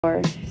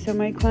So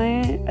my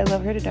client, I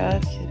love her to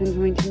death. She's been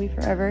coming to me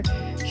forever.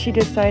 She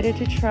decided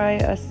to try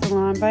a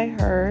salon by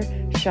her,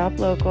 shop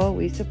local.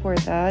 We support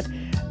that.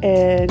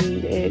 And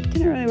it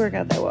didn't really work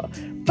out that well.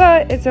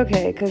 But it's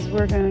okay because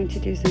we're going to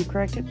do some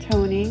corrective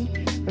toning.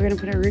 We're going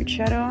to put a root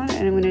shadow on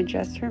and I'm going to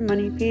adjust her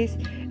money piece.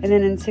 And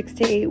then in 6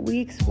 to 8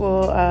 weeks,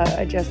 we'll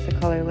adjust the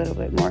color a little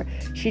bit more.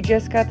 She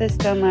just got this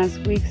done last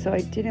week, so I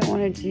didn't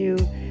want to do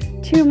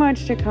too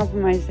much to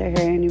compromise their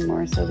hair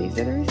anymore. So these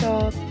are the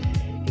results.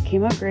 It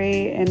came out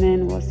great, and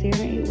then we'll see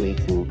her in 8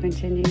 weeks and we'll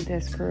continue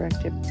this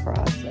corrective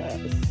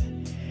process.